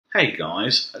Hey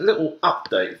guys, a little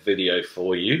update video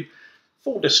for you.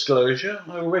 Full disclosure,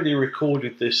 I already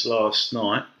recorded this last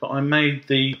night, but I made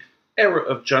the error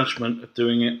of judgment of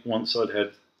doing it once I'd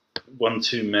had one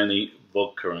too many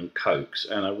vodka and cokes,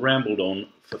 and I rambled on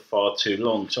for far too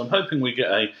long. So I'm hoping we get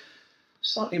a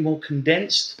slightly more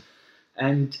condensed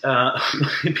and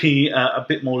maybe a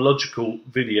bit more logical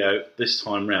video this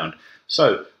time round.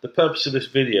 So the purpose of this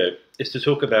video is to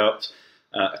talk about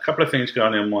a couple of things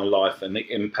going on in my life and the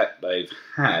impact they've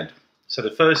had. So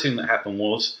the first thing that happened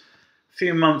was a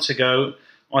few months ago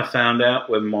I found out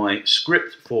when my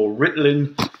script for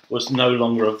Ritalin was no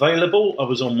longer available. I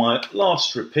was on my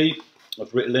last repeat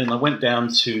of Ritalin. I went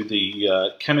down to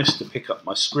the chemist to pick up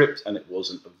my script and it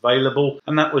wasn't available,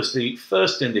 and that was the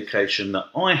first indication that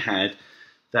I had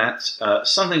that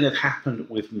something had happened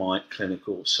with my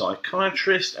clinical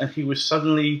psychiatrist, and he was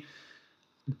suddenly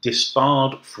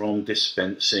disbarred from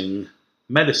dispensing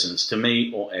medicines to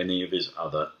me or any of his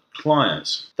other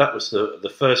clients. That was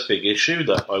the first big issue,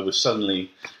 that I was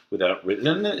suddenly without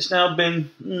Ritalin, and it's now been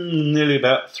nearly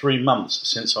about 3 months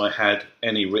since I had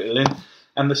any Ritalin.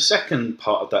 And the second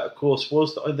part of that, of course,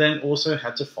 was that I then also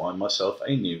had to find myself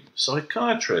a new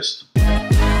psychiatrist.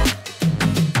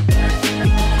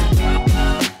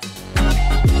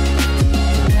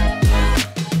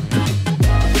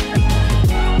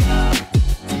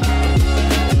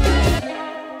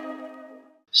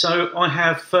 So I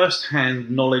have first-hand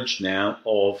knowledge now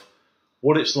of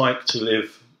what it's like to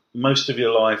live most of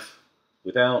your life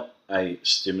without a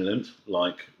stimulant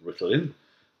like Ritalin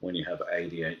when you have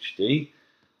ADHD.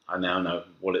 I now know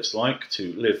what it's like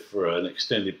to live for an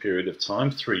extended period of time,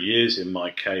 3 years in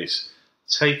my case,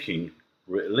 taking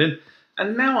Ritalin.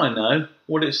 And now I know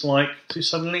what it's like to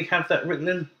suddenly have that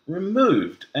Ritalin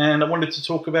removed. And I wanted to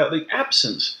talk about the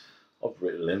absence of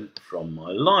Ritalin from my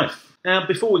life. Now,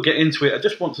 before we get into it, I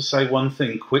just want to say one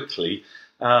thing quickly,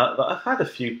 that I've had a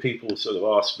few people sort of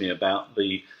ask me about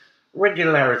the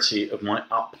regularity of my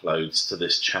uploads to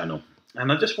this channel.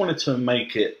 And I just wanted to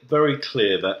make it very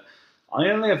clear that I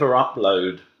only ever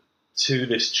upload to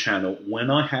this channel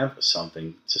when I have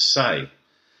something to say.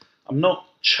 I'm not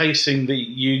chasing the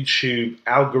YouTube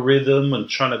algorithm and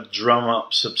trying to drum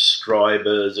up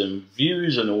subscribers and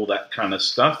views and all that kind of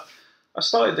stuff. I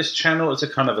started this channel as a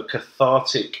kind of a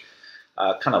cathartic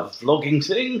kind of vlogging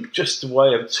thing, just a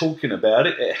way of talking about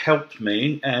it. It helped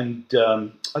me, and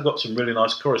I got some really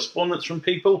nice correspondence from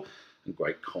people and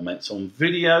great comments on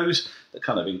videos that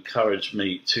kind of encouraged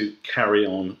me to carry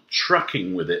on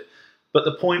trucking with it. But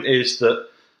the point is that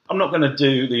I'm not going to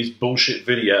do these bullshit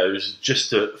videos just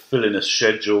to fill in a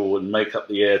schedule and make up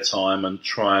the airtime and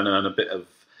try and earn a bit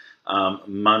of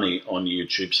money on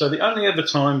YouTube. So the only other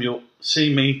time you'll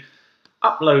see me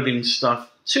uploading stuff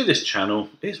to this channel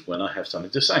is when I have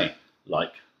something to say,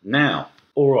 like now.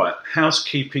 Alright,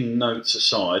 housekeeping notes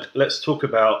aside, let's talk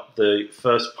about the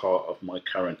first part of my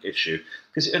current issue,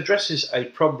 because it addresses a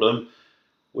problem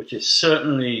which is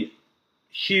certainly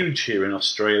huge here in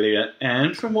Australia,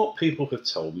 and from what people have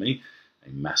told me, a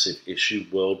massive issue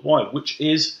worldwide, which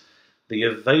is the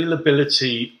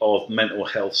availability of mental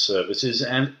health services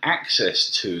and access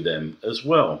to them as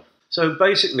well. So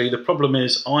basically the problem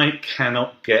is I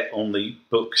cannot get on the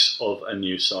books of a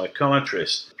new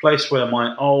psychiatrist. The place where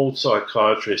my old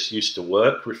psychiatrist used to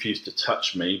work refused to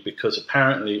touch me because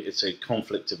apparently it's a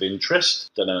conflict of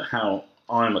interest. Don't know how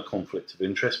I'm a conflict of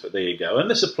interest, but there you go. And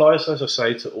this applies, as I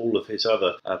say, to all of his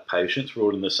other patients. We're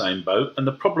all in the same boat. And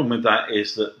the problem with that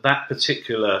is that that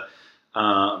particular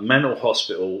mental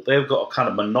hospital, they've got a kind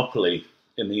of monopoly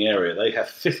in the area. They have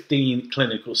 15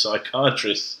 clinical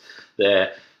psychiatrists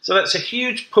there. So that's a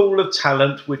huge pool of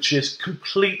talent which is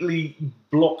completely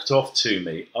blocked off to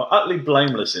me. I'm utterly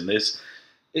blameless in this.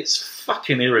 It's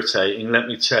fucking irritating, let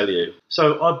me tell you.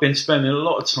 So I've been spending a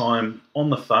lot of time on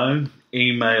the phone,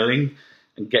 emailing,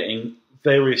 and getting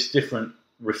various different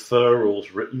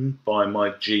referrals written by my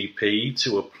GP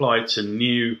to apply to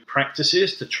new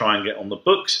practices to try and get on the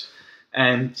books.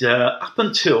 And up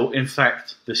until, in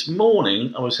fact, this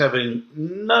morning, I was having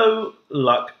no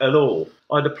luck at all.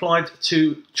 I'd applied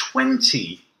to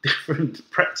 20 different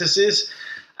practices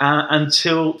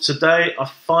until today. I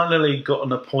finally got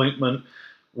an appointment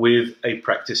with a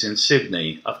practice in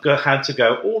Sydney. I've had to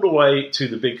go all the way to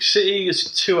the big city. It's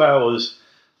 2 hours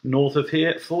north of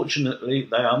here. Fortunately,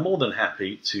 they are more than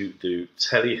happy to do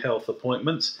telehealth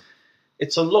appointments.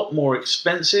 It's a lot more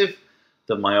expensive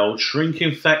than my old shrink,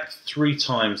 in fact 3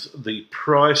 times the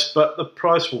price, but the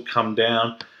price will come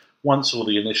down once all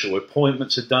the initial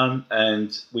appointments are done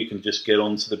and we can just get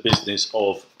on to the business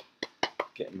of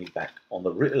getting me back on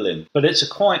the Ritalin. But it's a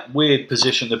quite weird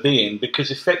position to be in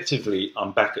because effectively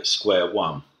I'm back at square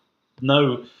one.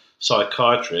 No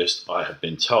psychiatrist, I have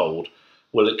been told,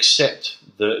 will accept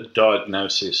the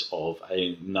diagnosis of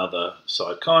another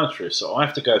psychiatrist. So I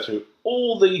have to go through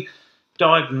all the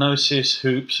diagnosis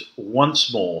hoops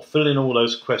once more, fill in all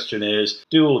those questionnaires,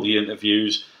 do all the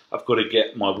interviews. I've got to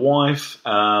get my wife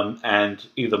and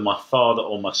either my father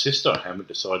or my sister, I haven't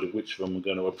decided which of them I'm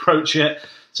going to approach yet,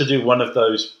 to do one of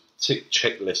those tick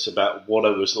checklists about what I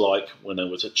was like when I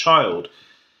was a child.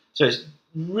 So it's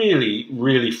really,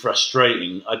 really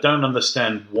frustrating. I don't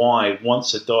understand why,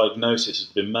 once a diagnosis has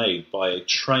been made by a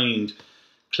trained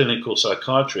clinical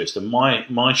psychiatrist, and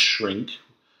my shrink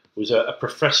was a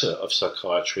professor of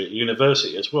psychiatry at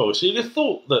university as well, so you'd have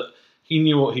thought that he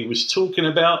knew what he was talking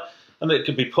about and that it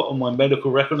could be put on my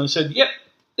medical record and said, yep,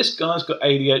 this guy's got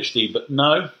ADHD. But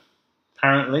no,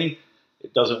 apparently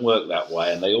it doesn't work that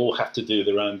way, and they all have to do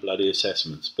their own bloody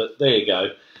assessments. But there you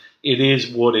go. It is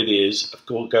what it is. I've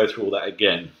got to go through all that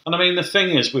again. And I mean, the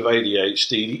thing is with ADHD,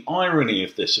 the irony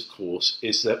of this, of course,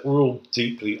 is that we're all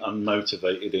deeply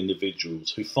unmotivated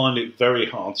individuals who find it very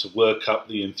hard to work up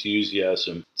the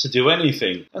enthusiasm to do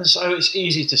anything. And so it's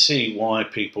easy to see why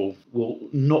people will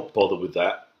not bother with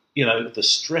that. You know, the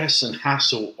stress and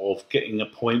hassle of getting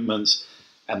appointments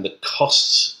and the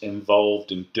costs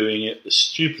involved in doing it, the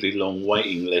stupidly long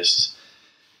waiting lists.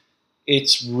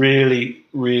 It's really,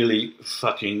 really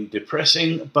fucking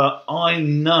depressing, but I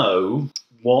know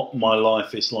what my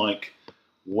life is like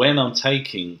when I'm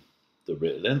taking the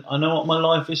Ritalin. I know what my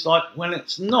life is like when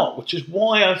it's not, which is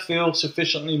why I feel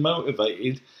sufficiently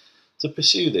motivated to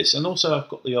pursue this. And also I've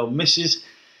got the old missus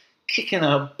kicking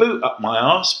her boot up my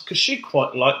arse because she'd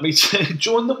quite like me to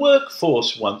join the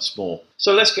workforce once more.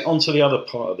 So let's get on to the other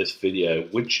part of this video,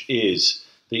 which is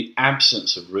the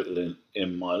absence of Ritalin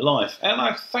in my life. And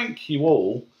I thank you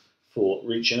all for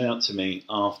reaching out to me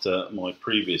after my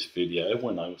previous video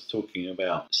when I was talking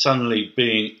about suddenly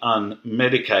being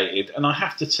unmedicated. And I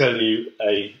have to tell you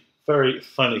a very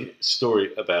funny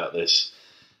story about this.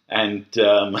 And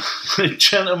the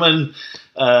gentleman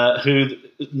who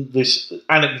this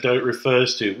anecdote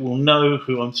refers to will know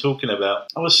who I'm talking about.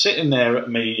 I was sitting there at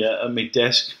my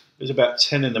desk. It was about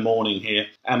 10 in the morning here,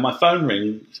 and my phone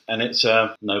rings, and it's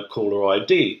no caller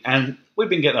ID. And we've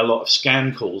been getting a lot of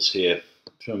scam calls here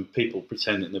from people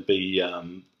pretending to be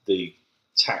the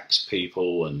tax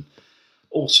people and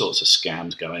all sorts of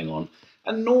scams going on.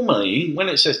 And normally, when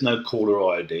it says no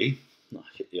caller ID, I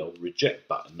hit the old reject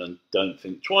button and don't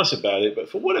think twice about it. But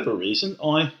for whatever reason,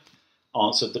 I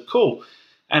answered the call.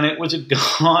 And it was a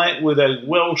guy with a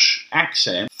Welsh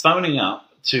accent phoning up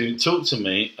to talk to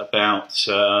me about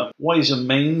ways and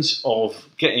means of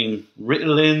getting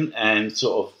Ritalin and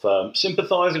sort of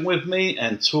sympathising with me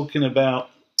and talking about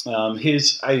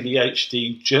his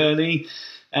ADHD journey.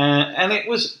 And it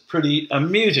was pretty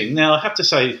amusing. Now, I have to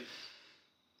say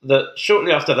that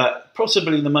shortly after that,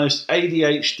 possibly the most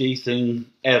ADHD thing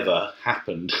ever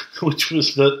happened, which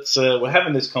was that we're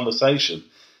having this conversation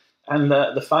and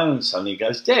the phone suddenly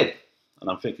goes dead. And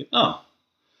I'm thinking, oh,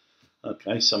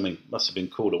 okay, something must have been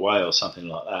called away or something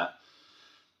like that. A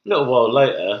little while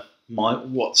later, my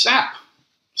WhatsApp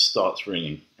starts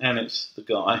ringing, and it's the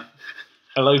guy,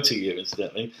 hello to you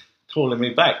incidentally, calling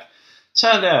me back.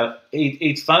 Turned out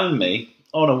he'd phoned me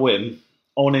on a whim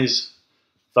on his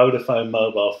Vodafone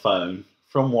mobile phone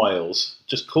from Wales,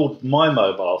 just called my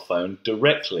mobile phone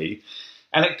directly,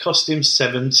 and it cost him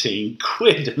 17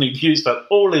 quid, and he'd used up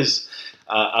all his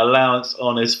allowance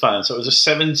on his phone. So it was a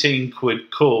 17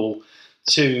 quid call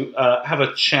to have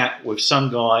a chat with some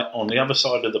guy on the other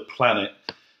side of the planet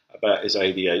about his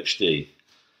ADHD.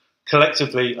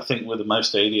 Collectively, I think we're the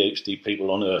most ADHD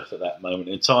people on earth at that moment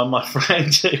in time, my friend.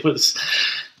 It was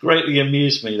greatly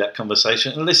amused me, that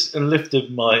conversation, and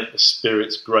lifted my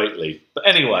spirits greatly. But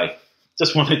anyway,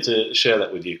 just wanted to share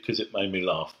that with you because it made me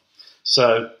laugh.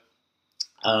 So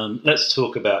let's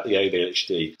talk about the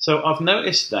ADHD. So I've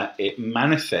noticed that it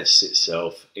manifests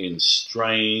itself in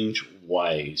strange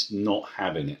ways, not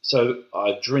having it. So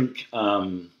I drink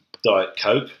Diet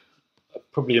Coke.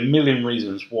 Probably a million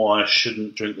reasons why I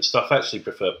shouldn't drink the stuff. I actually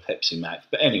prefer Pepsi Max.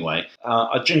 But anyway,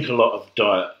 I drink a lot of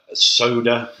diet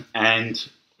soda, and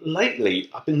lately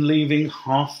I've been leaving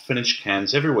half-finished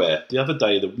cans everywhere. The other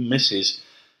day, the missus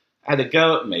had a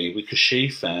go at me because she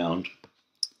found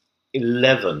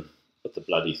 11 of the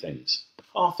bloody things,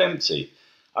 half empty.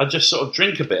 I just sort of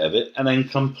drink a bit of it and then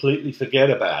completely forget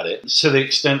about it, to the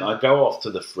extent I go off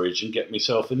to the fridge and get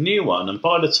myself a new one. And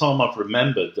by the time I've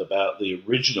remembered about the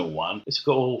original one, it's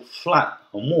got all flat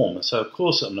and warm. So of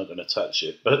course I'm not going to touch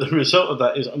it. But the result of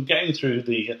that is I'm getting through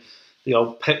the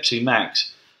old Pepsi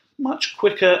Max much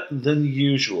quicker than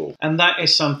usual. And that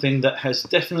is something that has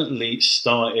definitely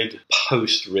started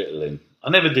post-Ritalin. I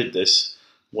never did this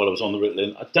while I was on the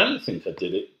Ritalin. I don't think I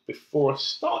did it before I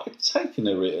started taking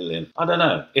the Ritalin. I don't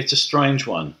know. It's a strange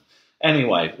one.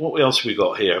 Anyway, what else have we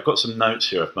got here? I've got some notes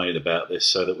here I've made about this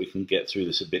so that we can get through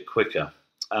this a bit quicker.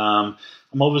 I'm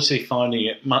obviously finding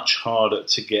it much harder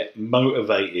to get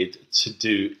motivated to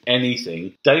do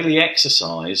anything. Daily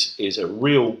exercise is a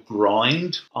real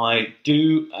grind. I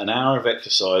do an hour of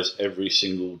exercise every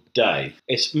single day.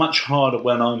 It's much harder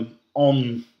when I'm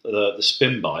on the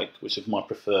spin bike, which is my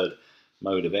preferred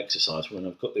mode of exercise, when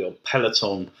I've got the old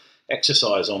Peloton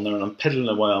exercise on there and I'm pedaling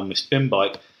away on my spin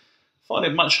bike. I find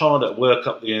it much harder to work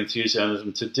up the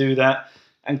enthusiasm to do that.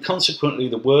 And consequently,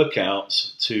 the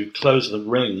workouts to close the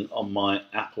ring on my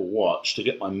Apple Watch, to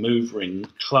get my move ring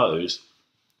closed,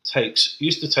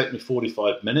 used to take me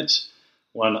 45 minutes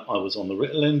when I was on the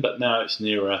Ritalin, but now it's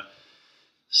nearer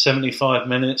 75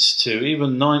 minutes to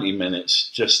even 90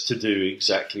 minutes just to do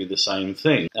exactly the same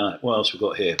thing. What else we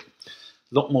got here?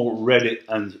 A lot more Reddit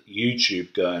and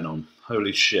YouTube going on.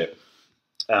 Holy shit.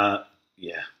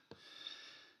 Yeah.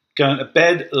 Going to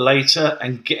bed later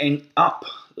and getting up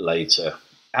later.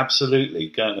 Absolutely,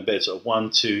 going to bed at 1,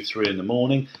 2, 3 in the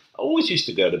morning. I always used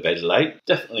to go to bed late,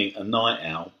 definitely a night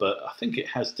owl, but I think it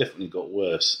has definitely got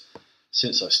worse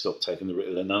since I stopped taking the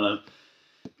Ritalin. I'm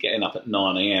getting up at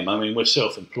 9 AM. I mean, we're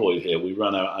self-employed here. We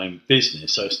run our own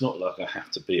business, so it's not like I have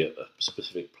to be at a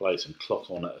specific place and clock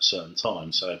on at a certain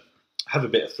time. So I have a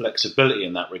bit of flexibility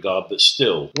in that regard, but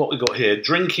still. What we got here,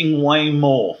 drinking way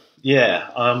more.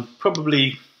 Yeah,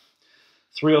 probably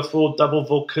 3 or 4 double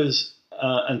vodkas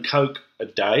and Coke a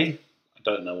day. I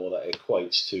don't know what that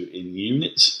equates to in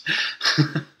units.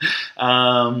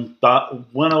 But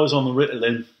when I was on the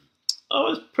Ritalin, I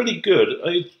was pretty good.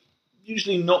 I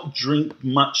usually not drink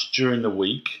much during the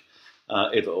week,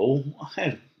 if at all. I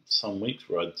had some weeks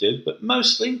where I did, but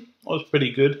mostly I was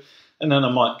pretty good. And then I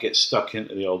might get stuck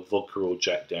into the old vodka or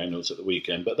Jack Daniels at the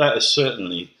weekend. But that has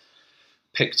certainly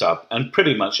picked up, and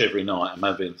pretty much every night I'm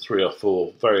having 3 or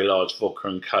 4 very large vodka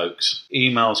and Cokes.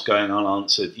 Emails going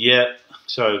unanswered. Yeah,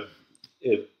 so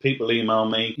if people email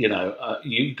me, you know,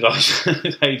 you guys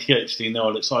with ADHD know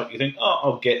what it's like. You think, oh,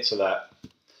 I'll get to that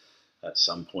at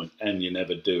some point, and you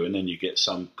never do. And then you get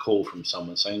some call from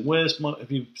someone saying,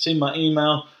 have you seen my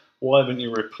email? Why haven't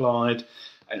you replied?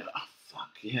 And oh,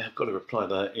 fuck, yeah, I've got to reply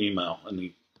to that email. And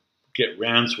you get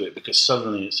round to it because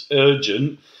suddenly it's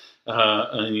urgent,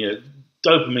 and your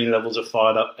dopamine levels are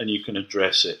fired up and you can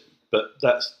address it. But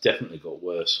that's definitely got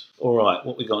worse. All right,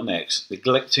 what we got next?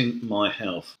 Neglecting my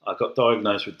health. I got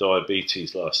diagnosed with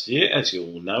diabetes last year, as you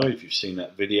all know if you've seen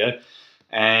that video.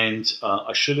 And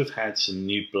I should have had some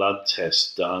new blood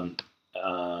tests done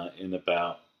in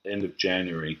about the end of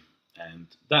January. And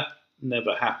that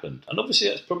never happened. And obviously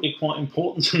that's probably quite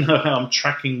important to know how I'm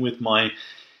tracking with my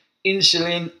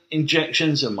insulin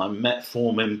injections and my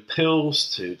metformin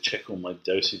pills to check all my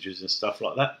dosages and stuff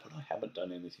like that. But I haven't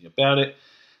done anything about it.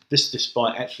 This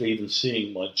despite actually even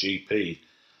seeing my GP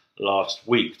last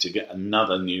week to get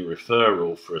another new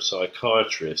referral for a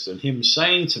psychiatrist and him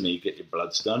saying to me, get your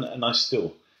bloods done, and I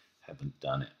still haven't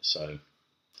done it. So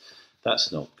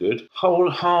that's not good.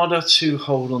 Harder to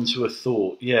hold on to a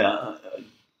thought. Yeah,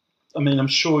 I mean, I'm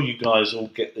sure you guys all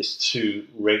get this too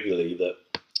regularly, that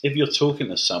if you're talking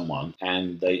to someone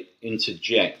and they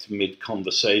interject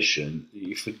mid-conversation,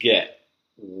 you forget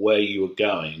where you were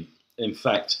going. In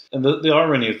fact, and the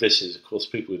irony of this is, of course,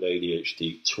 people with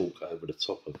ADHD talk over the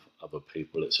top of other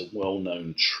people. It's a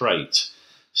well-known trait.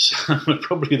 So we're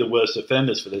probably the worst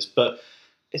offenders for this, but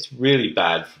it's really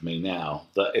bad for me now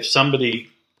that if somebody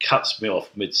cuts me off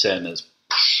mid-sentence,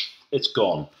 it's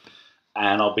gone.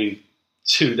 And I'll be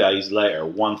 2 days later,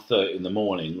 1:30 in the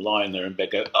morning, lying there in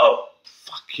bed going, oh,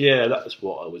 fuck yeah, that was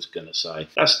what I was going to say.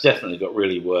 That's definitely got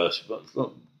really worse. But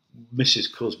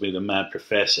Mrs. calls me the mad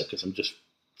professor because I'm just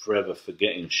forever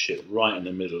forgetting shit right in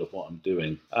the middle of what I'm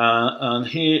doing. And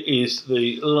here is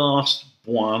the last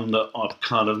one that I've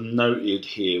kind of noted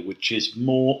here, which is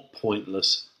more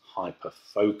pointless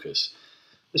hyperfocus.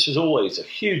 This was always a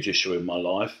huge issue in my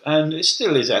life, and it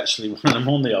still is actually when I'm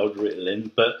on the old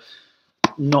Ritalin, but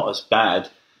not as bad.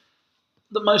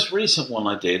 The most recent one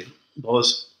I did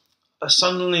was I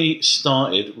suddenly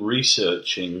started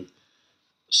researching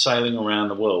sailing around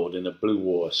the world in a blue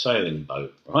water sailing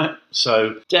boat, right?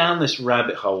 So down this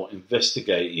rabbit hole,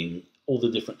 investigating all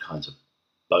the different kinds of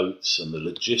boats and the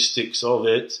logistics of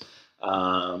it,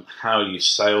 how you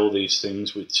sail these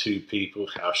things with 2 people,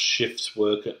 how shifts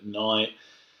work at night,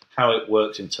 how it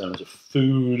works in terms of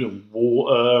food and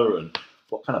water, and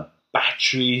what kind of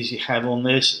batteries you have on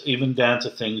this, even down to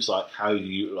things like how you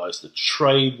utilise the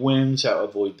trade winds, how to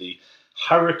avoid the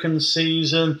hurricane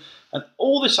season, and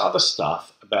all this other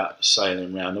stuff about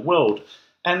sailing around the world.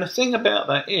 And the thing about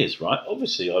that is, right,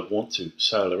 obviously I'd want to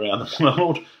sail around the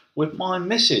world with my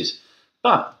missus,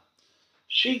 but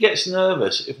she gets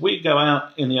nervous if we go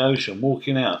out in the ocean,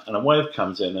 walking out, and a wave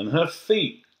comes in and her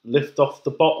feet lift off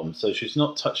the bottom so she's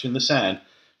not touching the sand.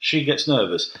 She gets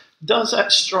nervous. Does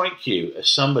that strike you as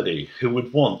somebody who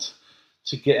would want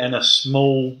to get in a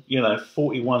small,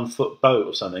 41-foot boat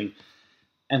or something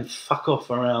and fuck off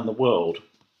around the world?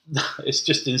 It's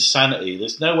just insanity.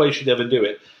 There's no way she'd ever do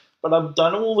it. But I've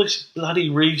done all this bloody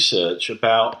research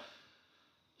about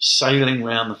sailing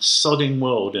around the sodding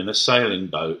world in a sailing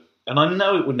boat. And I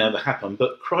know it would never happen,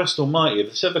 but Christ almighty, if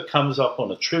this ever comes up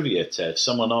on a trivia test,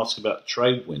 someone asks about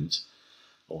trade winds,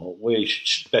 or where you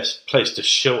should best place to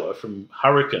shelter from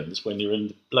hurricanes when you're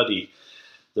in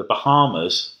the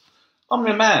Bahamas, I'm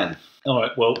your man. All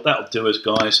right, well, that'll do us,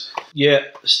 guys. Yeah,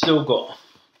 still got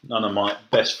none of my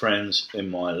best friends in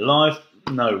my life,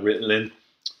 no Ritalin,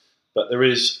 but there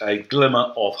is a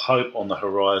glimmer of hope on the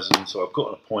horizon. So I've got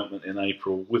an appointment in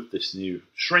April with this new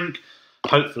shrink.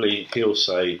 Hopefully he'll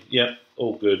say, yep,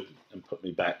 all good, and put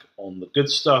me back on the good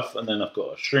stuff. And then I've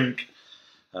got a shrink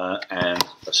and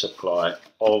a supply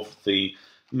of the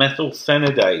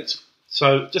methylphenidate.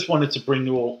 So just wanted to bring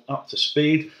you all up to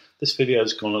speed. This video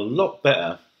has gone a lot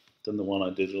better than the one I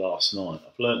did last night.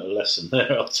 I've learned a lesson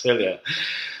there, I'll tell you.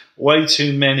 Way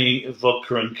too many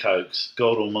vodka and cokes,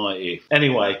 God almighty.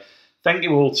 Anyway, thank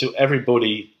you all to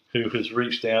everybody who has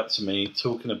reached out to me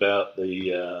talking about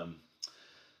the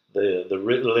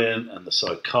Ritalin and the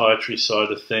psychiatry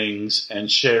side of things,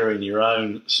 and sharing your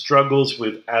own struggles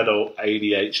with adult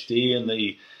ADHD and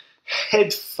the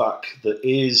head fuck that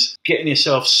is getting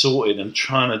yourself sorted and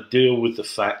trying to deal with the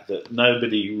fact that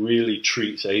nobody really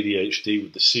treats ADHD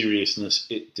with the seriousness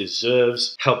it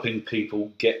deserves, helping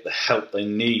people get the help they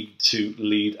need to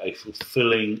lead a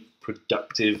fulfilling,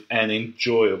 productive and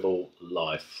enjoyable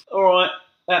life. All right.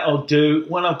 That'll do.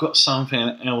 When I've got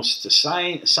something else to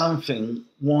say, something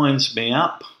winds me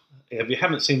up. If you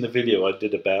haven't seen the video I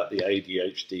did about the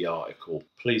ADHD article,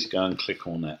 please go and click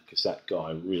on that, because that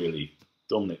guy really,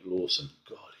 Dominic Lawson,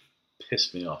 God, he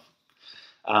pissed me off.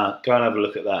 Go and have a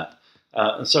look at that.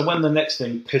 And so when the next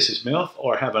thing pisses me off,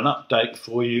 or I have an update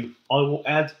for you, I will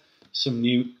add some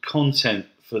new content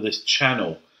for this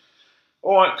channel.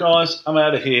 All right, guys, I'm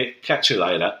out of here. Catch you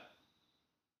later.